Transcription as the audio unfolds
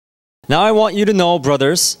Now I want you to know,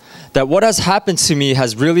 brothers, that what has happened to me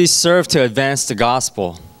has really served to advance the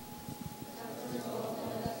gospel.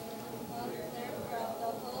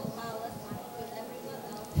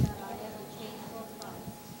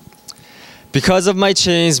 Because of my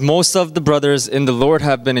chains, most of the brothers in the Lord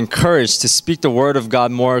have been encouraged to speak the word of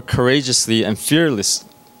God more courageously and fearlessly.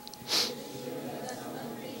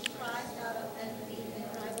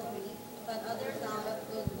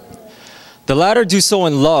 The latter do so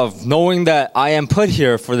in love, knowing that I am put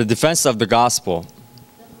here for the defense of the gospel.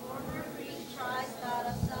 The former preach Christ out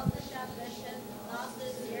of selfish ambition, not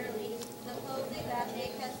sincerely, supposing that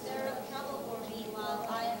they can stir up trouble for me while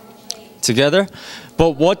I am in shame. Together?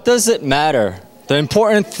 But what does it matter? The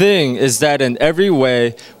important thing is that in every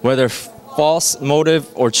way, whether false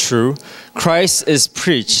motive or true, Christ is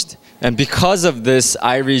preached. And because of this,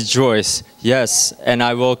 I rejoice. Yes, and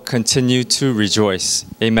I will continue to rejoice.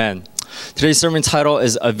 Amen. Today's sermon title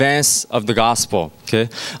is Advance of the Gospel. Okay,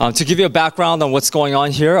 to give you a background on what's going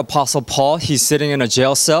on here, Apostle Paul, he's sitting in a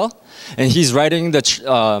jail cell, and he's writing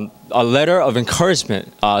a letter of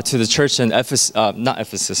encouragement to the church in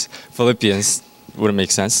Philippians. Wouldn't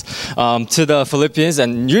make sense. To the Philippians,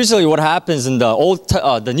 and usually what happens in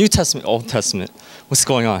the New Testament, what's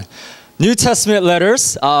going on? New Testament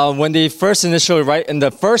letters, when they first initially write in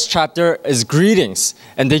the first chapter, is greetings.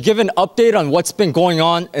 And they give an update on what's been going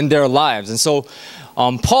on in their lives. And so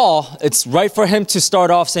Paul, it's right for him to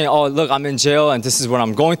start off saying, oh, look, I'm in jail and this is what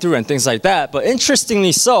I'm going through and things like that. But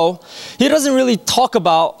interestingly so, he doesn't really talk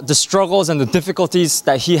about the struggles and the difficulties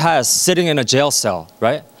that he has sitting in a jail cell,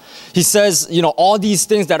 right? He says, you know, all these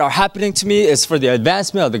things that are happening to me is for the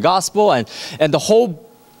advancement of the gospel, and the whole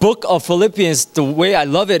book of Philippians, the way I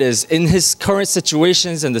love it is in his current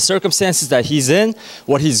situations and the circumstances that he's in,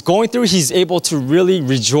 what he's going through, he's able to really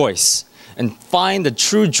rejoice and find the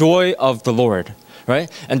true joy of the Lord, right?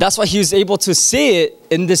 And that's why he was able to say it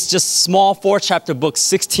in this just small 4-chapter book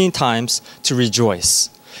 16 times, to rejoice.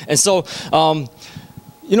 And so,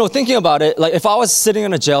 you know, thinking about it, like if I was sitting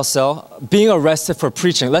in a jail cell, being arrested for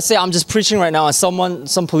preaching, let's say I'm just preaching right now and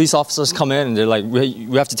some police officers come in and they're like,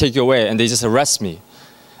 we have to take you away, and they just arrest me.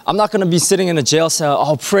 I'm not going to be sitting in a jail cell,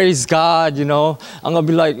 oh, praise God, you know. I'm going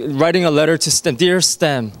to be like writing a letter to STEM, dear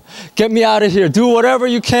STEM, get me out of here. Do whatever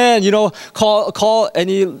you can, you know, call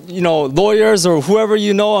any, you know, lawyers or whoever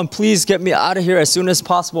you know, and please get me out of here as soon as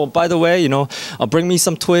possible. By the way, you know, bring me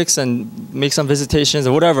some Twix and make some visitations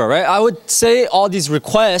or whatever, right? I would say all these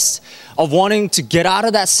requests of wanting to get out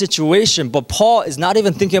of that situation, but Paul is not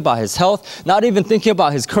even thinking about his health, not even thinking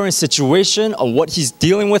about his current situation or what he's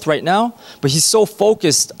dealing with right now, but he's so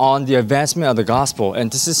focused on the advancement of the gospel.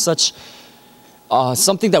 And this is such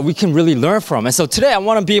something that we can really learn from. And so today I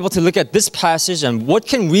want to be able to look at this passage and what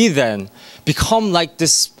can we then become like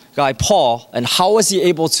this guy Paul, and how was he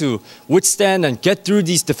able to withstand and get through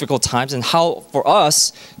these difficult times, and how for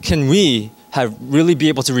us can we really be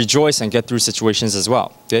able to rejoice and get through situations as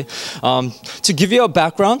well. Okay, to give you a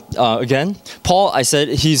background, again, Paul, I said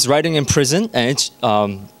he's writing in prison, and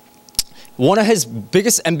one of his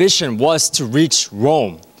biggest ambition was to reach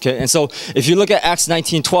Rome. Okay, and so if you look at Acts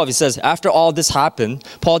 19:12, it says, after all this happened,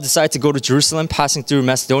 Paul decided to go to Jerusalem, passing through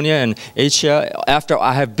Macedonia and Asia. After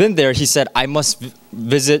I have been there, he said, I must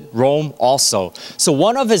visit Rome also. So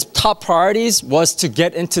one of his top priorities was to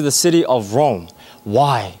get into the city of Rome.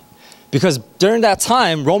 Why? Because during that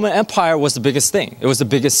time, Roman Empire was the biggest thing. It was the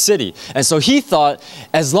biggest city. And so he thought,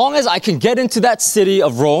 as long as I can get into that city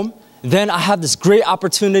of Rome, then I have this great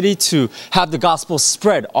opportunity to have the gospel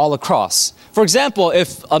spread all across. For example,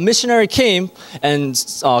 if a missionary came and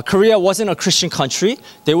Korea wasn't a Christian country,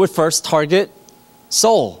 they would first target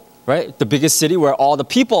Seoul, right? The biggest city where all the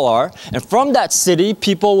people are. And from that city,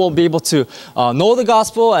 people will be able to know the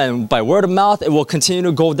gospel, and by word of mouth, it will continue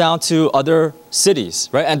to go down to other cities,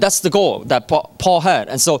 right? And that's the goal that Paul had.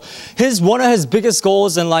 And so one of his biggest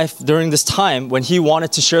goals in life during this time when he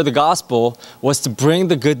wanted to share the gospel was to bring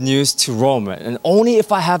the good news to Rome. And only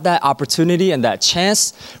if I have that opportunity and that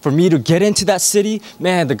chance for me to get into that city,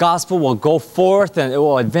 man, the gospel will go forth and it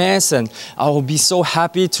will advance, and I will be so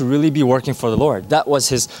happy to really be working for the Lord. That was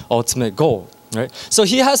his ultimate goal, right? So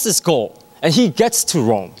he has this goal and he gets to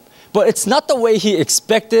Rome, but it's not the way he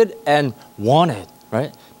expected and wanted,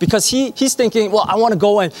 right? Because he's thinking, well, I want to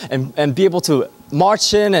go and be able to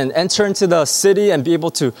march in and enter into the city and be able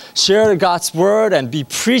to share God's word and be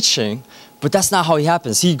preaching. But that's not how it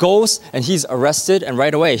happens. He goes and he's arrested, and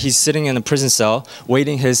right away he's sitting in a prison cell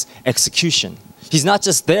waiting his execution. He's not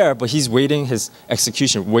just there, but he's waiting his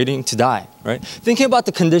execution, waiting to die, right? Thinking about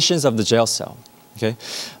the conditions of the jail cell, okay?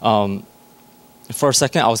 For a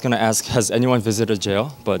second, I was going to ask, has anyone visited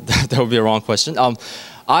jail? But that would be a wrong question.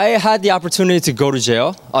 I had the opportunity to go to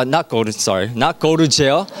jail. Not go to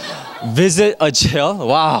jail. Visit a jail.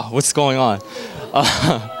 Wow, what's going on?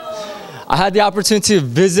 I had the opportunity to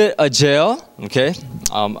visit a jail. Okay,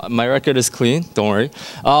 my record is clean. Don't worry.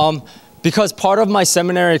 Because part of my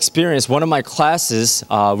seminary experience, one of my classes,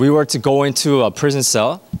 we were to go into a prison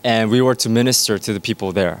cell and we were to minister to the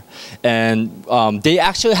people there. And they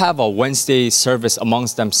actually have a Wednesday service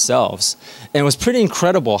amongst themselves. And it was pretty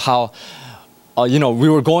incredible how we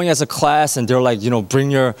were going as a class and they're like, bring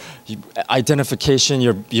your identification,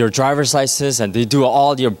 your driver's license, and they do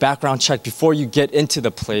all your background check before you get into the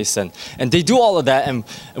place. And they do all of that. And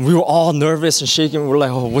we were all nervous and shaking. We're like,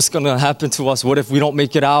 oh, what's going to happen to us? What if we don't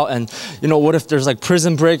make it out? And, what if there's like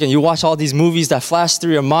prison break and you watch all these movies that flash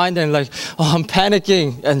through your mind and like, oh, I'm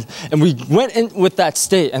panicking. And we went in with that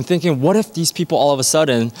state and thinking, what if these people all of a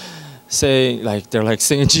sudden they're like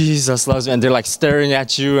singing Jesus loves me and they're like staring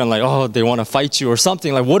at you and like, oh, they want to fight you or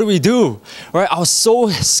something. Like, what do we do? Right? I was so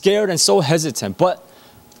scared and so hesitant, but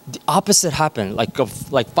the opposite happened. Like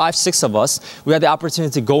 5, 6 of us, we had the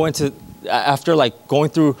opportunity to go into, after like going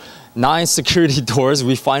through 9 security doors,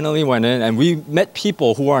 we finally went in and we met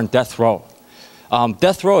people who are on death row.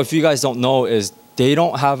 Death row, if you guys don't know, is they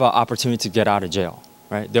don't have an opportunity to get out of jail,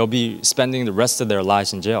 right? They'll be spending the rest of their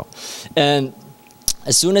lives in jail. And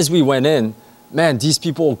as soon as we went in, man, these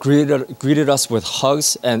people greeted us with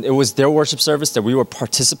hugs, and it was their worship service that we were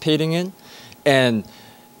participating in. And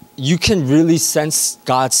you can really sense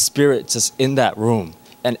God's spirit just in that room.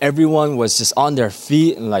 And everyone was just on their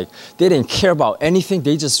feet and like, they didn't care about anything.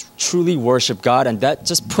 They just truly worship God. And that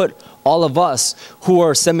just put all of us who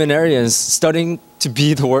are seminarians studying to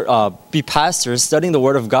be be pastors, studying the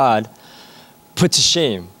Word of God, put to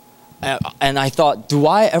shame. And I thought, do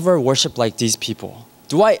I ever worship like these people?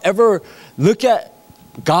 Do I ever look at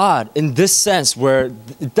God in this sense where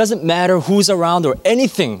it doesn't matter who's around or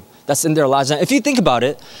anything that's in their lives? And if you think about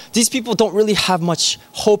it, these people don't really have much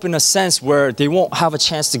hope in a sense where they won't have a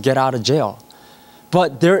chance to get out of jail.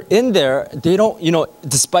 But they're in there, they don't,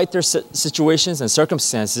 despite their situations and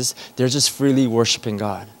circumstances, they're just freely worshiping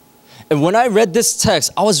God. And when I read this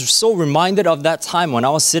text, I was so reminded of that time when I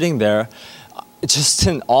was sitting there, just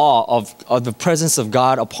in awe of the presence of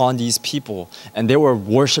God upon these people. And they were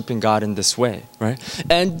worshiping God in this way, right?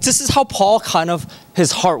 And this is how Paul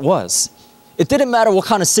his heart was. It didn't matter what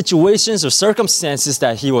kind of situations or circumstances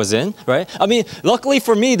that he was in, right? I mean, luckily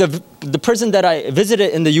for me, the prison that I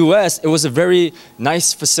visited in the US, it was a very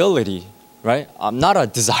nice facility, right? Not a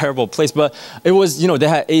desirable place, but it was, they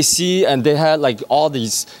had AC and they had like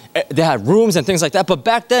they had rooms and things like that. But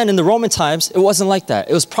back then in the Roman times, it wasn't like that.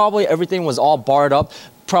 It was probably everything was all barred up,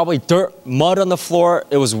 probably dirt, mud on the floor.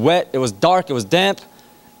 It was wet, it was dark, it was damp.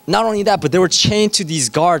 Not only that, but they were chained to these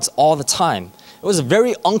guards all the time. It was a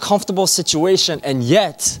very uncomfortable situation, and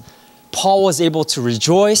yet Paul was able to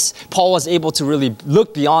rejoice. Paul was able to really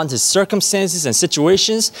look beyond his circumstances and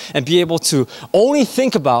situations and be able to only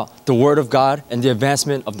think about the Word of God and the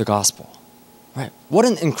advancement of the gospel. Right? What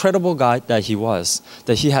an incredible guy that he was,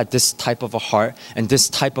 that he had this type of a heart and this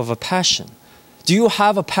type of a passion. Do you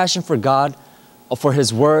have a passion for God, for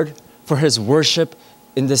His Word, for His worship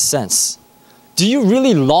in this sense? Do you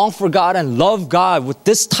really long for God and love God with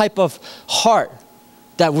this type of heart?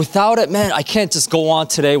 That without it, man, I can't just go on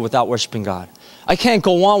today without worshiping God. I can't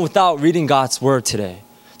go on without reading God's Word today.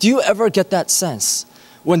 Do you ever get that sense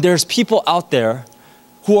when there's people out there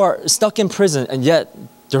who are stuck in prison and yet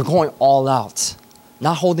they're going all out,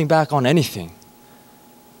 not holding back on anything?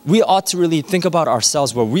 We ought to really think about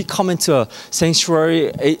ourselves where we come into a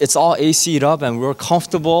sanctuary, it's all AC'd up and we're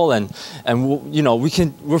comfortable and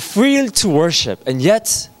we're free to worship, and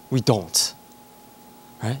yet we don't,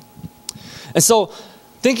 right? And so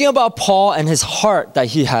thinking about Paul and his heart that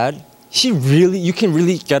he had, you can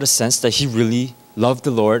really get a sense that he really loved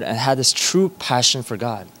the Lord and had this true passion for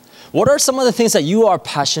God. What are some of the things that you are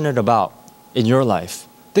passionate about in your life?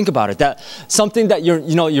 Think about it. That something that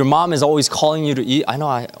your mom is always calling you to eat. I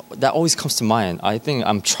know that always comes to mind. I think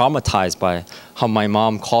I'm traumatized by how my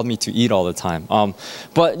mom called me to eat all the time.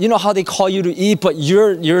 But you know how they call you to eat, but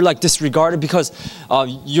you're like disregarded because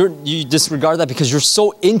you disregard that because you're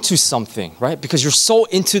so into something, right? Because you're so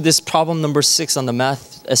into this problem number 6 on the math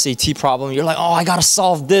SAT problem. You're like, oh, I gotta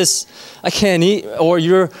solve this. I can't eat. Or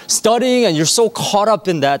you're studying and you're so caught up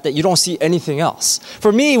in that you don't see anything else.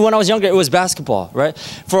 For me, when I was younger, it was basketball, right?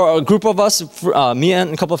 For a group of us, me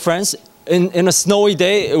and a couple of friends, in a snowy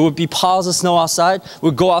day, it would be piles of snow outside.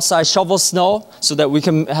 We'd go outside, shovel snow so that we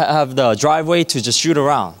can have the driveway to just shoot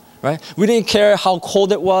around, right? We didn't care how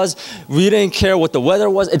cold it was. We didn't care what the weather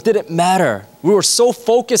was. It didn't matter. We were so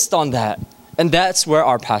focused on that. And that's where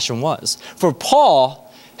our passion was. For Paul,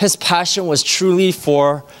 his passion was truly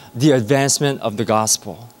for the advancement of the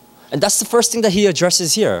gospel. And that's the first thing that he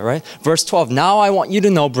addresses here, right? Verse 12, now I want you to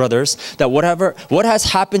know, brothers, that what has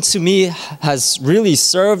happened to me has really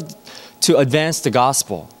served to advance the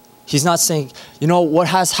gospel. He's not saying, what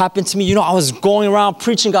has happened to me? I was going around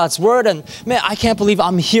preaching God's word and man, I can't believe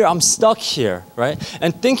I'm here. I'm stuck here, right?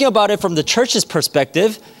 And thinking about it from the church's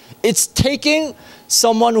perspective, it's taking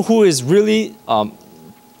someone who is really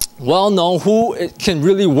well-known, who can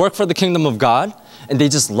really work for the kingdom of God, and they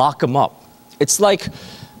just lock him up. It's like,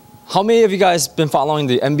 how many of you guys been following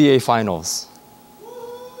the NBA finals?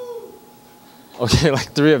 Okay,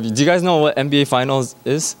 like 3 of you. Do you guys know what NBA finals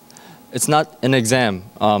is? It's not an exam.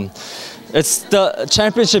 It's the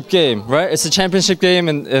championship game, right? It's a championship game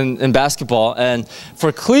in basketball. And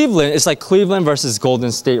for Cleveland, it's like Cleveland versus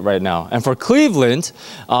Golden State right now. And for Cleveland,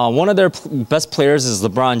 one of their best players is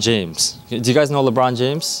LeBron James. Do you guys know LeBron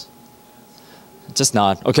James? Just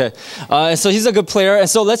nod. Okay. So he's a good player. And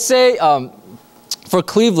so let's say for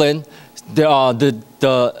Cleveland,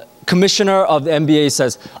 the commissioner of the NBA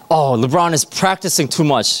says, oh, LeBron is practicing too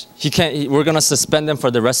much. We're going to suspend him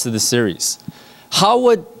for the rest of the series. How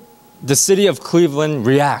would the city of Cleveland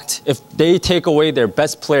react if they take away their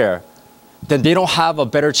best player? Then they don't have a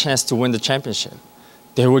better chance to win the championship.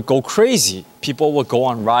 They would go crazy. People would go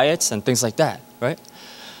on riots and things like that, right?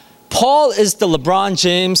 Paul is the LeBron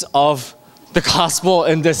James of the gospel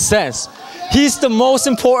in this sense. He's the most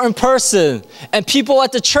important person. And people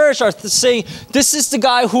at the church are saying, this is the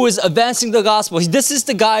guy who is advancing the gospel. This is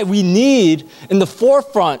the guy we need in the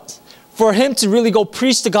forefront for him to really go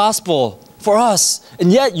preach the gospel for us.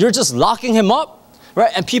 And yet you're just locking him up,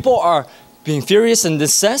 right? And people are being furious in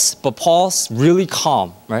this sense, but Paul's really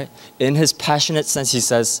calm, right? In his passionate sense, he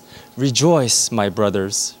says, rejoice, my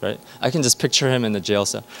brothers, right? I can just picture him in the jail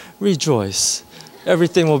cell. Rejoice.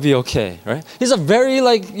 Everything will be okay, right? He's a very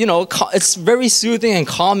it's very soothing and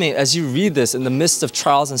calming as you read this in the midst of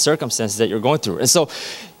trials and circumstances that you're going through. And so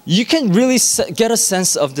you can really get a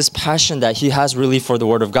sense of this passion that he has really for the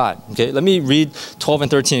word of God. Okay, let me read 12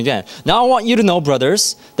 and 13 again. Now I want you to know,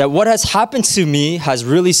 brothers, that what has happened to me has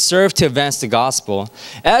really served to advance the gospel.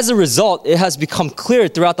 As a result, it has become clear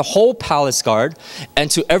throughout the whole palace guard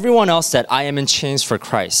and to everyone else that I am in chains for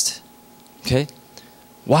Christ. Okay?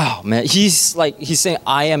 Wow, man, he's saying,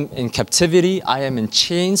 I am in captivity, I am in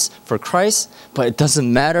chains for Christ, but it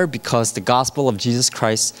doesn't matter because the gospel of Jesus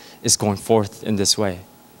Christ is going forth in this way.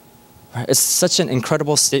 Right? It's such an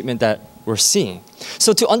incredible statement that we're seeing.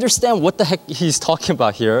 So to understand what the heck he's talking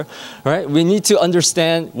about here, right, we need to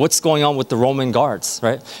understand what's going on with the Roman guards,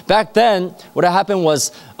 right? Back then, what happened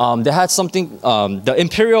was they had something, the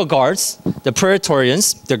imperial guards, the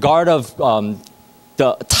praetorians, the guard of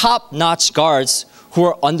the top-notch guards who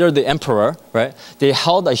were under the emperor, right? They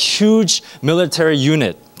held a huge military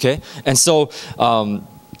unit, okay? And so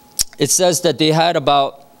it says that they had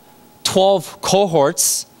about 12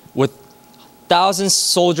 cohorts with 1,000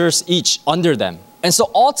 soldiers each under them. And so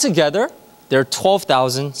altogether, there are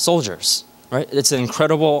 12,000 soldiers, right? It's an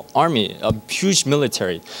incredible army, a huge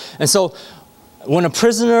military. And so when a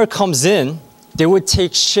prisoner comes in, they would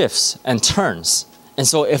take shifts and turns. And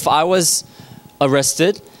so if I was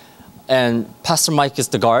arrested, and Pastor Mike is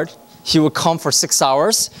the guard, he would come for 6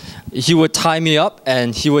 hours, he would tie me up,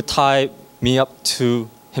 and he would tie me up to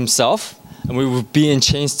himself, and we would be in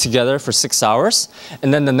chains together for 6 hours.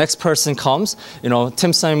 And then the next person comes,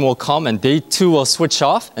 Tim Sam will come, and they too will switch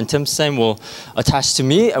off, and Tim Sam will attach to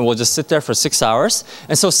me, and we'll just sit there for 6 hours.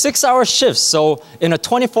 And so 6-hour shifts, so in a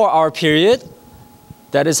 24-hour period,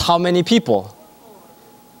 that is how many people?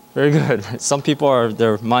 Very good. Some people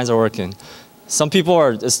their minds are working. Some people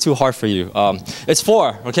it's too hard for you. It's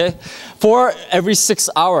 4, okay? 4 every 6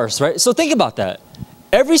 hours, right? So think about that.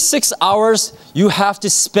 Every 6 hours you have to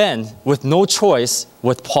spend with no choice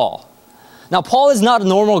with Paul. Now, Paul is not a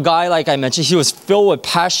normal guy like I mentioned. He was filled with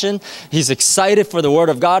passion. He's excited for the word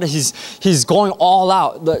of God. He's going all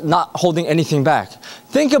out, not holding anything back.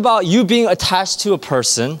 Think about you being attached to a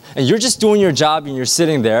person and you're just doing your job and you're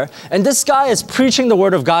sitting there. And this guy is preaching the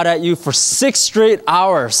word of God at you for 6 straight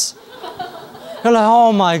hours. You're like,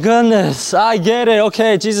 oh my goodness, I get it.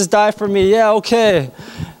 Okay, Jesus died for me. Yeah, okay.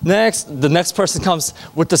 The next person comes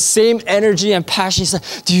with the same energy and passion. He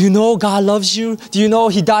says, do you know God loves you? Do you know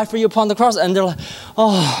he died for you upon the cross? And they're like,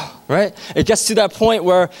 oh, right? It gets to that point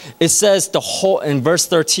where it says in verse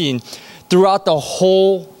 13, throughout the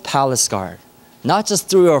whole palace guard, not just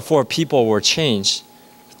 3 or 4 people were changed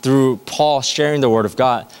through Paul sharing the word of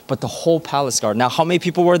God, but the whole palace guard. Now, how many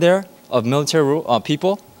people were there of military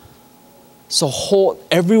people? So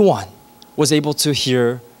everyone was able to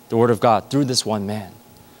hear the word of God through this one man,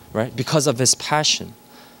 right? Because of his passion.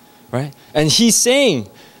 right? And he's saying,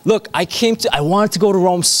 look, I wanted to go to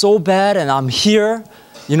Rome so bad, and I'm here.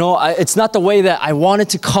 You know, it's not the way that I wanted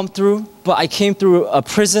to come through, but I came through a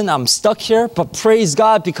prison. I'm stuck here, but praise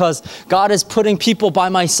God, because God is putting people by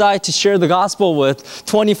my side to share the gospel with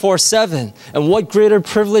 24/7. And what greater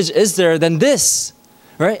privilege is there than this,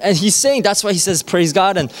 right? And he's saying, that's why he says, praise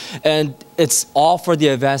God, and it's all for the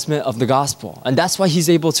advancement of the gospel. And that's why he's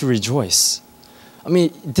able to rejoice. I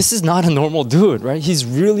mean, this is not a normal dude, right? He's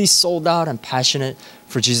really sold out and passionate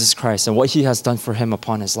for Jesus Christ and what he has done for him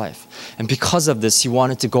upon his life. And because of this, he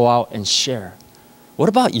wanted to go out and share. What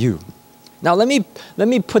about you? Now, let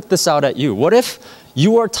me put this out at you. What if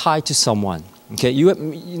you are tied to someone? Okay,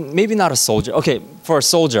 maybe not a soldier. Okay, for a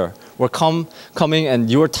soldier, we're coming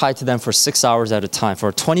and you are tied to them for 6 hours at a time for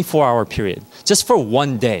a 24-hour period, just for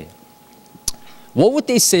one day. What would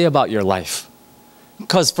they say about your life?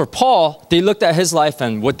 Because for Paul, they looked at his life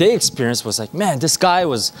and what they experienced was like, man, this guy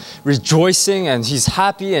was rejoicing and he's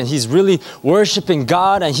happy and he's really worshiping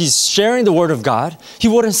God and he's sharing the word of God. He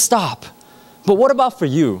wouldn't stop. But what about for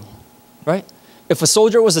you, right? If a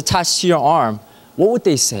soldier was attached to your arm, what would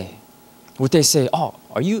they say? Would they say, oh,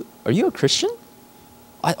 are you a Christian?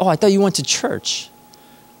 I thought you went to church.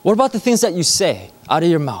 What about the things that you say out of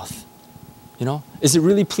your mouth? You know, is it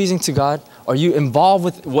really pleasing to God? Are you involved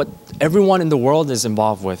with what everyone in the world is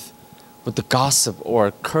involved with the gossip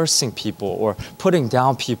or cursing people or putting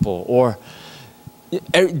down people? Or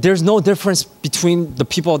there's no difference between the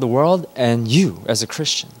people of the world and you as a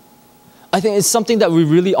Christian. I think it's something that we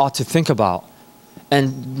really ought to think about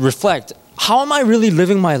and reflect. How am I really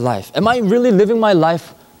living my life? Am I really living my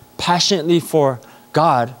life passionately for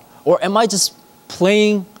God? Or am I just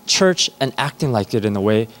playing church and acting like it in a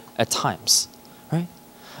way at times? Right?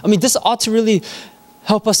 I mean, this ought to really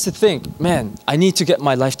help us to think, man, I need to get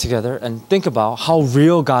my life together and think about how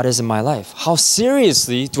real God is in my life. How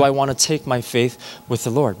seriously do I want to take my faith with the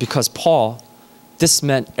Lord? Because Paul, this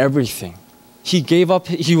meant everything. He gave up,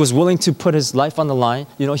 he was willing to put his life on the line.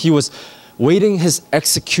 You know, he was waiting his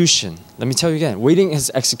execution. Let me tell you again, waiting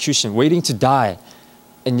his execution, waiting to die.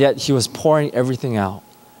 And yet he was pouring everything out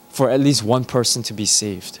for at least one person to be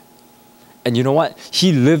saved. And you know what?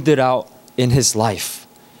 He lived it out in his life.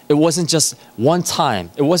 It wasn't just one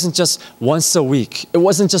time. It wasn't just once a week. It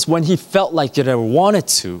wasn't just when he felt like it or wanted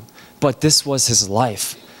to. But this was his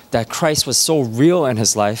life. That Christ was so real in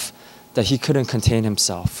his life that he couldn't contain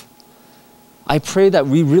himself. I pray that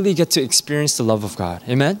we really get to experience the love of God.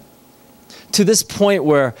 Amen? To this point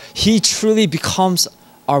where he truly becomes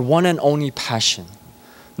our one and only passion.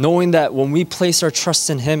 Knowing that when we place our trust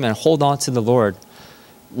in him and hold on to the Lord,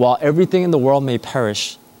 while everything in the world may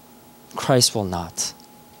perish, Christ will not.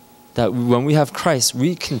 That when we have Christ,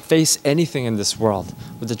 we can face anything in this world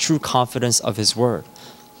with the true confidence of his word.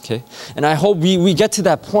 Okay? And I hope we get to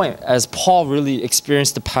that point as Paul really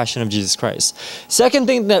experienced the passion of Jesus Christ. Second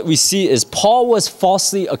thing that we see is Paul was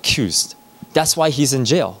falsely accused. That's why he's in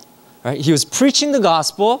jail. Right? He was preaching the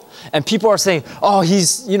gospel and people are saying, oh,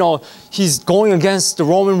 he's going against the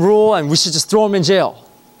Roman rule and we should just throw him in jail.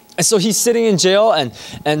 And so he's sitting in jail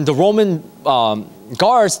and the Roman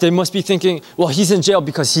guards, they must be thinking, well, he's in jail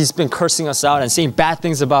because he's been cursing us out and saying bad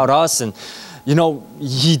things about us and, you know,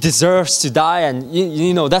 he deserves to die and,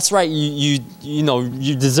 you know, that's right, you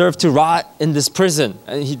deserve to rot in this prison.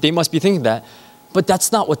 And they must be thinking that. But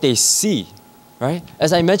that's not what they see, right?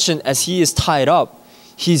 As I mentioned, as he is tied up,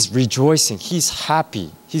 he's rejoicing, he's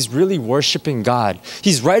happy, he's really worshiping God.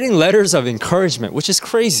 He's writing letters of encouragement, which is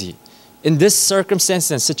crazy in this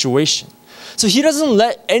circumstance and situation. So he doesn't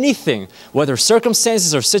let anything, whether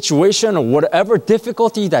circumstances or situation or whatever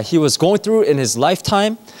difficulty that he was going through in his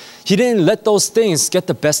lifetime, he didn't let those things get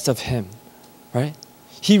the best of him, right?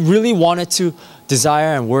 He really wanted to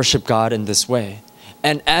desire and worship God in this way.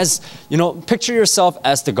 And as, you know, picture yourself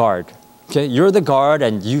as the guard, okay? You're the guard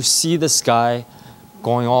and you see this guy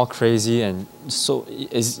going all crazy and so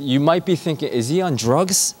you might be thinking, is he on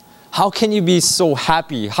drugs? How can you be so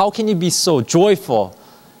happy? How can you be so joyful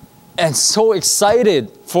and so excited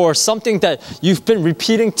for something that you've been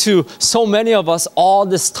repeating to so many of us all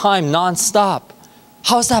this time nonstop?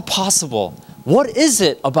 How is that possible? What is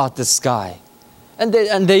it about this guy? And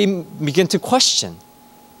they begin to question.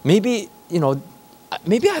 Maybe, you know,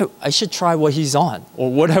 maybe I should try what he's on or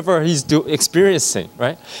whatever he's experiencing,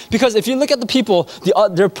 right? Because if you look at the people,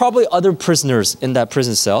 there are probably other prisoners in that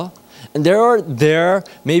prison cell. And they're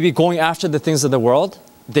maybe going after the things of the world.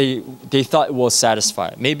 They thought it will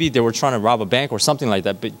satisfy. Maybe they were trying to rob a bank or something like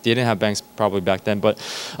that, but they didn't have banks probably back then. But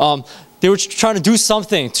they were trying to do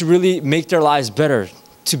something to really make their lives better,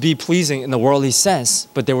 to be pleasing in the worldly sense,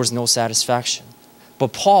 but there was no satisfaction.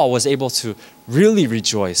 But Paul was able to really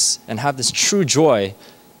rejoice and have this true joy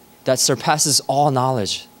that surpasses all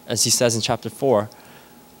knowledge, as he says in chapter 4,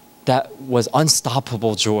 that was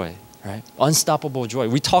unstoppable joy, right? Unstoppable joy.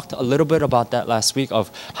 We talked a little bit about that last week, of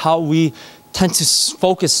how we tend to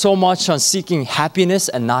focus so much on seeking happiness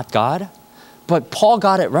and not God. But Paul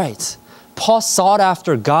got it right. Paul sought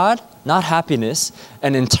after God, not happiness,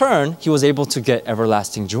 and in turn, he was able to get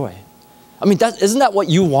everlasting joy. I mean, isn't that what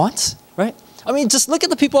you want, right? I mean, just look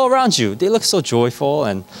at the people around you. They look so joyful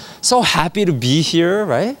and so happy to be here,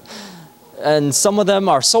 right? And some of them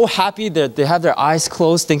are so happy that they have their eyes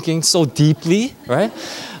closed, thinking so deeply, right?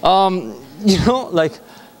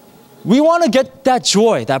 We want to get that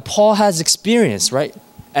joy that Paul has experienced, right?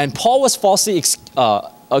 And Paul was falsely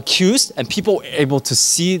accused, and people were able to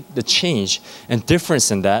see the change and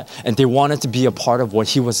difference in that, and they wanted to be a part of what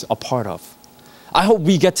he was a part of. I hope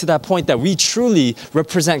we get to that point that we truly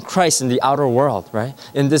represent Christ in the outer world, right?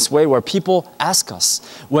 In this way where people ask us.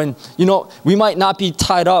 When, we might not be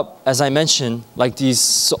tied up, as I mentioned, like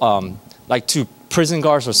these, like two prison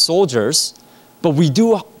guards or soldiers, but we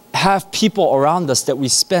do have people around us that we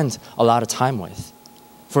spend a lot of time with.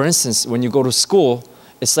 For instance, when you go to school,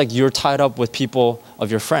 it's like you're tied up with people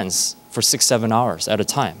of your friends for 6-7 hours at a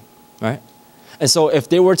time, right? And so if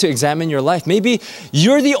they were to examine your life, maybe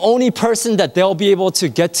you're the only person that they'll be able to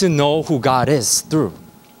get to know who God is through.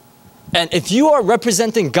 And if you are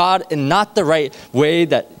representing God in not the right way,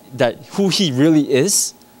 that who he really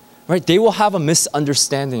is, right, they will have a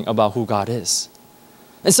misunderstanding about who God is.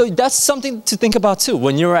 And so that's something to think about too.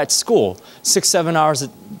 When you're at school, 6-7 hours a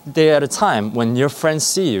day at a time, when your friends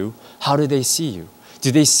see you, how do they see you?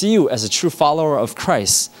 Do they see you as a true follower of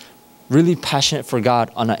Christ, really passionate for God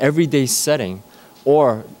on an everyday setting?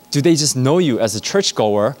 Or do they just know you as a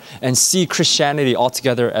churchgoer and see Christianity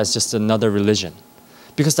altogether as just another religion?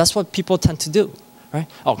 Because that's what people tend to do, right?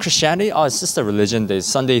 Oh, Christianity, it's just a religion, the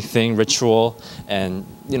Sunday thing, ritual, and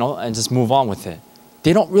just move on with it.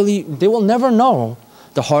 They will never know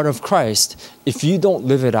the heart of Christ if you don't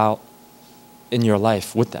live it out in your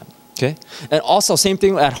life with them, okay? And also, same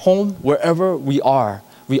thing at home, wherever we are,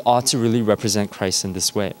 we ought to really represent Christ in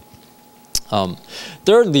this way.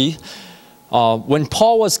 Thirdly, when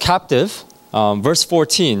Paul was captive, verse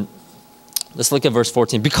 14, let's look at verse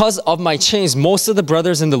 14. Because of my chains, most of the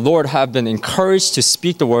brothers in the Lord have been encouraged to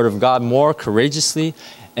speak the word of God more courageously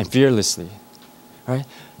and fearlessly. Right?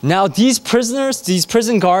 Now these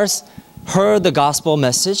prison guards heard the gospel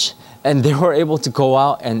message, and they were able to go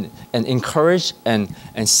out and encourage and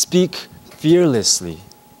speak fearlessly.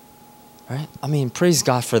 Right? I mean, praise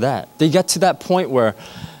God for that. They get to that point where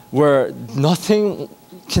nothing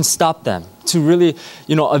can stop them to really,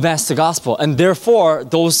 advance the gospel. And therefore,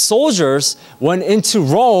 those soldiers went into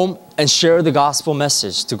Rome and shared the gospel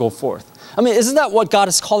message to go forth. I mean, isn't that what God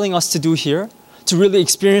is calling us to do here? To really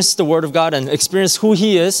experience the word of God and experience who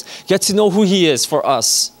he is, get to know who he is for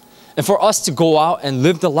us. And for us to go out and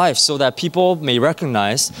live the life so that people may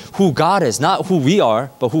recognize who God is, not who we are,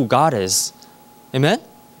 but who God is. Amen?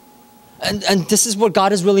 And this is what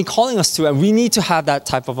God is really calling us to. And we need to have that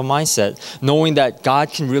type of a mindset, knowing that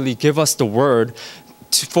God can really give us the word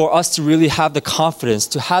for us to really have the confidence,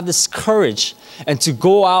 to have this courage, and to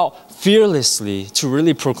go out fearlessly to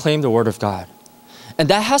really proclaim the word of God. And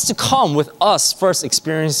that has to come with us first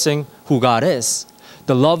experiencing who God is,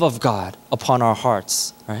 the love of God upon our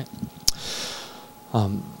hearts, right?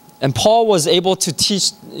 And Paul was able to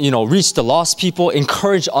teach, reach the lost people,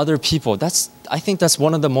 encourage other people. I think that's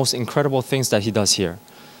one of the most incredible things that he does here.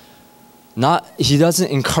 He doesn't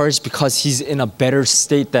encourage because he's in a better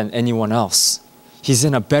state than anyone else. He's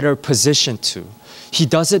in a better position to. He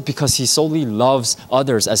does it because he solely loves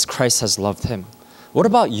others as Christ has loved him. What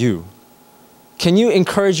about you? Can you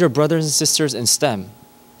encourage your brothers and sisters in STEM?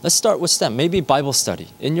 Let's start with STEM, maybe Bible study,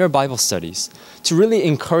 in your Bible studies, to really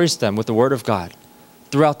encourage them with the word of God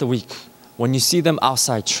throughout the week when you see them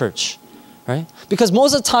outside church, right? Because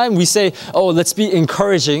most of the time we say, oh, let's be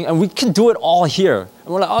encouraging, and we can do it all here.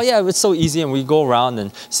 And we're like, oh yeah, it's so easy, and we go around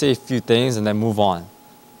and say a few things and then move on.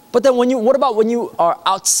 But then what about when you are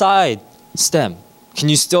outside STEM? Can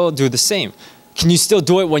you still do the same? Can you still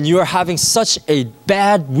do it when you are having such a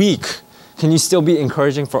bad week? Can you still be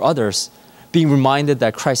encouraging for others, being reminded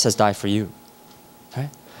that Christ has died for you? Right?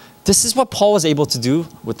 This is what Paul was able to do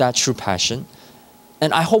with that true passion.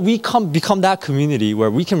 And I hope we become that community where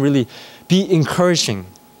we can really be encouraging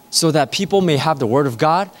so that people may have the word of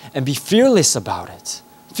God and be fearless about it.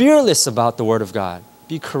 Fearless about the word of God.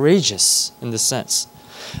 Be courageous in this sense.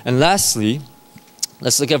 And lastly,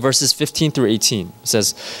 let's look at verses 15 through 18. It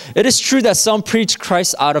says, "It is true that some preach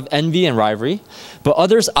Christ out of envy and rivalry, but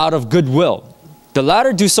others out of goodwill. The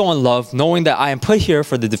latter do so in love, knowing that I am put here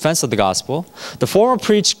for the defense of the gospel. The former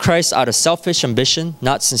preach Christ out of selfish ambition,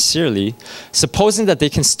 not sincerely, supposing that they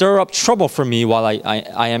can stir up trouble for me while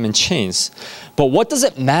I am in chains. But what does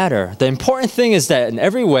it matter? The important thing is that in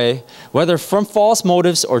every way, whether from false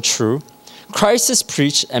motives or true, Christ is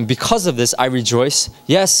preached, and because of this I rejoice.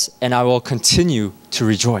 Yes, and I will continue to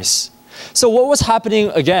rejoice. So what was happening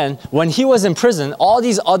again, when he was in prison, all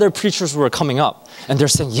these other preachers were coming up, and they're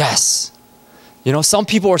saying, yes. You know, some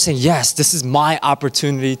people were saying, yes, this is my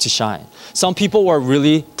opportunity to shine. Some people were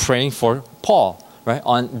really praying for Paul, right,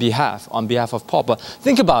 on behalf of Paul. But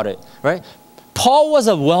think about it, right? Paul was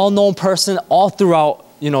a well-known person all throughout,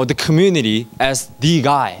 the community as the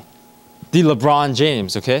guy, the LeBron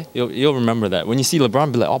James, okay? You'll remember that. When you see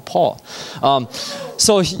LeBron, be like, oh, Paul.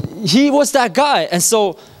 So he was that guy. And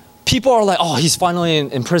so people are like, oh, he's finally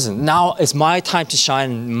in prison. Now it's my time to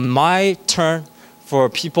shine, my turn for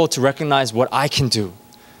people to recognize what I can do.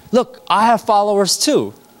 Look, I have followers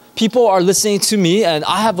too. People are listening to me, and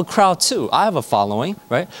I have a crowd too. I have a following,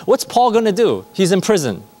 right? What's Paul gonna do? He's in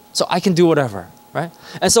prison, so I can do whatever, right?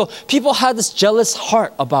 And so people had this jealous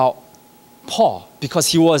heart about Paul because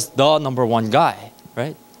he was the number one guy,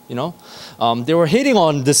 right? They were hating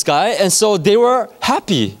on this guy, and so they were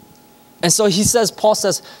happy. And so Paul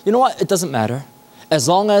says, you know what? It doesn't matter. As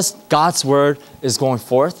long as God's word is going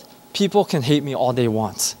forth, people can hate me all they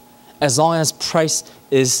want. As long as Christ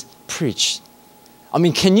is preached. I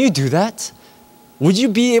mean, can you do that? Would you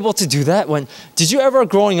be able to do that? Did you ever,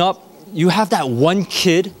 growing up, you have that one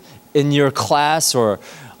kid in your class or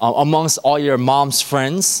amongst all your mom's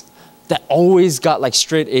friends that always got like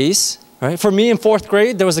straight A's? Right? For me in 4th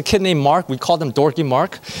grade, there was a kid named Mark. We called him Dorky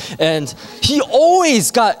Mark. And he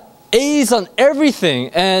always got A's on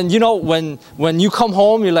everything. And when you come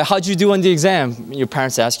home, you're like, how'd you do on the exam? Your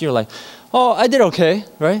parents ask you, you're like, oh, I did okay,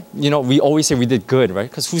 right? We always say we did good, right?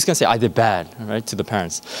 Because who's gonna say I did bad, right, to the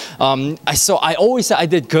parents? So I always say I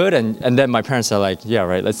did good, and then my parents are like, yeah,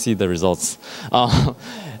 right, let's see the results.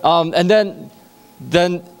 And then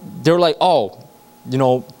they're like, oh,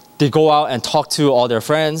 they go out and talk to all their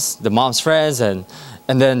friends, the mom's friends, and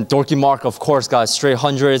then Dorky Mark, of course, got straight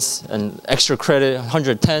hundreds and extra credit,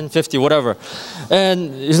 110, 50, whatever.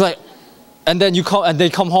 And he's like, and then they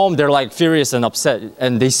come home, they're like furious and upset,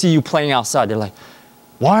 and they see you playing outside. They're like,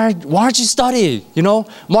 why aren't you studying?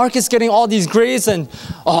 Mark is getting all these grades, and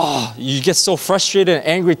you get so frustrated and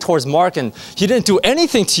angry towards Mark, and he didn't do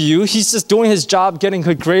anything to you. He's just doing his job, getting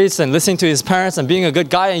good grades and listening to his parents and being a good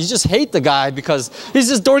guy, and you just hate the guy because he's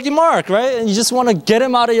just Dorky Mark, right? And you just want to get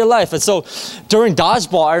him out of your life. And so during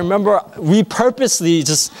dodgeball, I remember we purposely,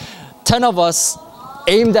 just 10 of us,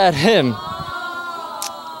 aimed at him.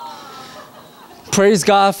 Praise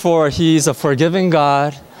God for He's a forgiving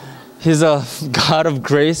God. He's a God of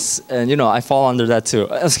grace, and I fall under that too.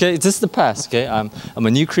 Okay, this is the past. Okay, I'm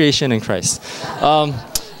a new creation in Christ, and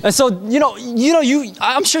so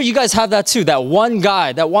I'm sure you guys have that too. That one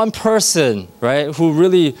guy, that one person, right? Who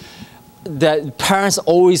really, that parents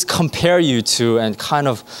always compare you to, and kind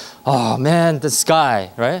of, oh man, this guy,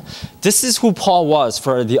 right? This is who Paul was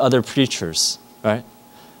for the other preachers, right?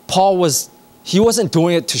 He wasn't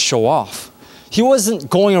doing it to show off. He wasn't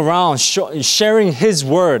going around sharing his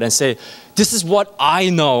word and say, this is what I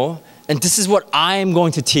know, and this is what I am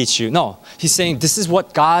going to teach you. No, he's saying, this is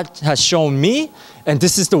what God has shown me, and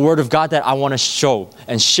this is the word of God that I want to show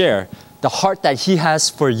and share, the heart that he has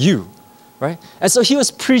for you, right? And so he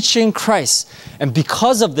was preaching Christ. And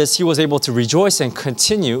because of this, he was able to rejoice and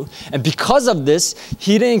continue. And because of this,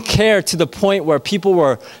 he didn't care to the point where people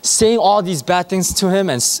were saying all these bad things to him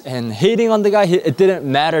and hating on the guy. It didn't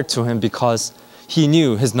matter to him because he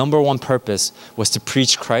knew his number one purpose was to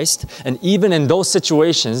preach Christ. And even in those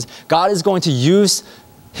situations, God is going to use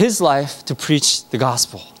his life to preach the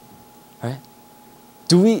gospel, right?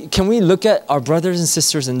 Can we look at our brothers and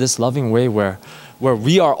sisters in this loving way where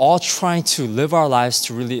we are all trying to live our lives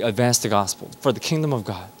to really advance the gospel for the kingdom of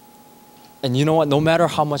God? And you know what? No matter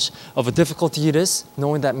how much of a difficulty it is,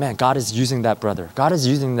 knowing that, man, God is using that brother. God is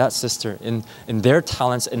using that sister in their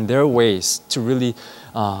talents, in their ways to really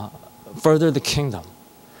further the kingdom.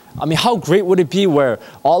 I mean, how great would it be where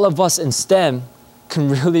all of us in STEM can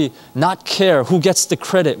really not care who gets the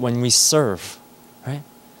credit when we serve, right?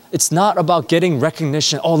 It's not about getting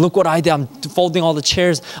recognition. Oh, look what I did. I'm folding all the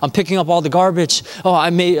chairs. I'm picking up all the garbage. Oh, I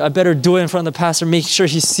better do it in front of the pastor, make sure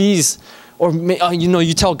he sees. Or,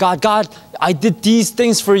 you tell God, I did these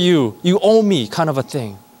things for you. You owe me, kind of a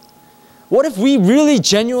thing. What if we really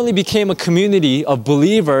genuinely became a community of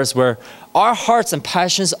believers where our hearts and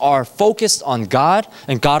passions are focused on God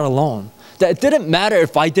and God alone? That it didn't matter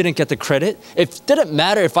if I didn't get the credit. It didn't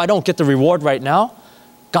matter if I don't get the reward right now.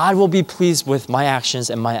 God will be pleased with my actions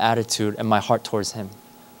and my attitude and my heart towards him.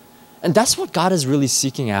 And that's what God is really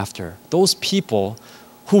seeking after. Those people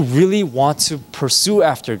who really want to pursue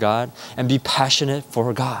after God and be passionate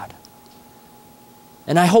for God.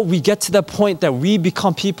 And I hope we get to that point that we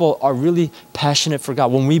become people are really passionate for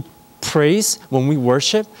God. When we praise, when we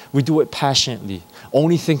worship, we do it passionately,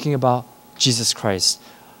 only thinking about Jesus Christ,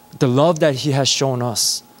 the love that he has shown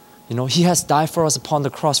us. You know, he has died for us upon the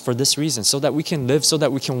cross for this reason, so that we can live, so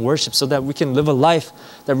that we can worship, so that we can live a life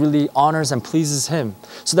that really honors and pleases him,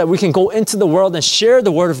 so that we can go into the world and share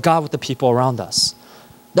the word of God with the people around us.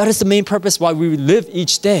 That is the main purpose why we live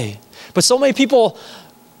each day. But so many people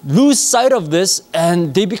lose sight of this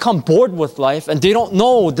and they become bored with life and they don't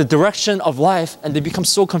know the direction of life and they become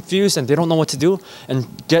so confused and they don't know what to do and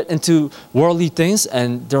get into worldly things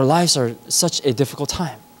and their lives are such a difficult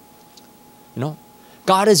time. You know,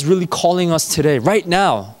 God is really calling us today, right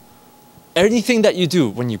now. Anything that you do,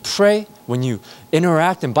 when you pray, when you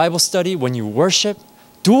interact in Bible study, when you worship,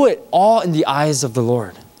 do it all in the eyes of the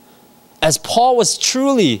Lord. As Paul was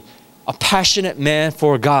truly a passionate man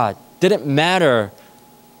for God, didn't matter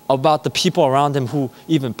about the people around him who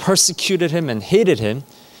even persecuted him and hated him.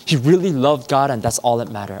 He really loved God and that's all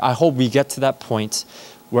that mattered. I hope we get to that point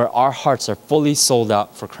where our hearts are fully sold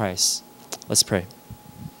out for Christ. Let's pray.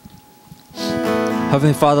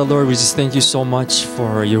 Heavenly Father, Lord, we just thank you so much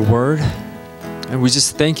for your word. And we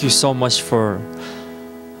just thank you so much for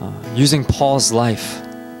using Paul's life.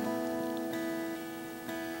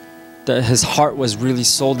 That his heart was really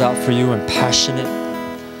sold out for you and passionate.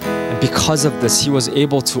 And because of this, he was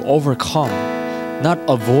able to overcome, not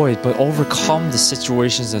avoid, but overcome the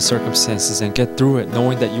situations and circumstances and get through it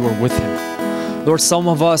knowing that you were with him. Lord, some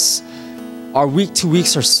of us, our week to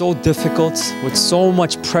weeks are so difficult with so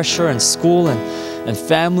much pressure in school and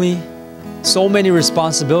family, so many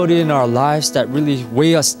responsibilities in our lives that really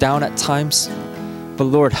weigh us down at times. But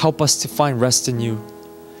Lord, help us to find rest in you,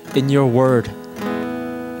 in your word.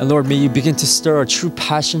 And Lord, may you begin to stir a true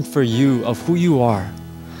passion for you of who you are,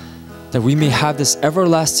 that we may have this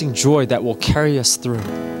everlasting joy that will carry us through,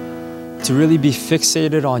 to really be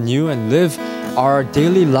fixated on you and live our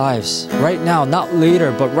daily lives right now, not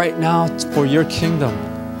later, but right now for your kingdom,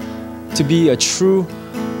 to be a true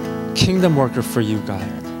kingdom worker for you, God.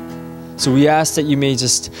 So we ask that you may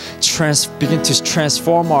just begin to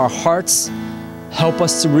transform our hearts. Help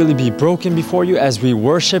us to really be broken before you as we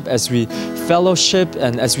worship, as we fellowship,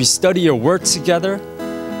 and as we study your word together.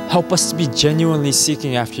 Help us to be genuinely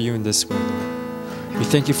seeking after you in this way, Lord. We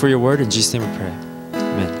thank you for your word. In Jesus' name we pray.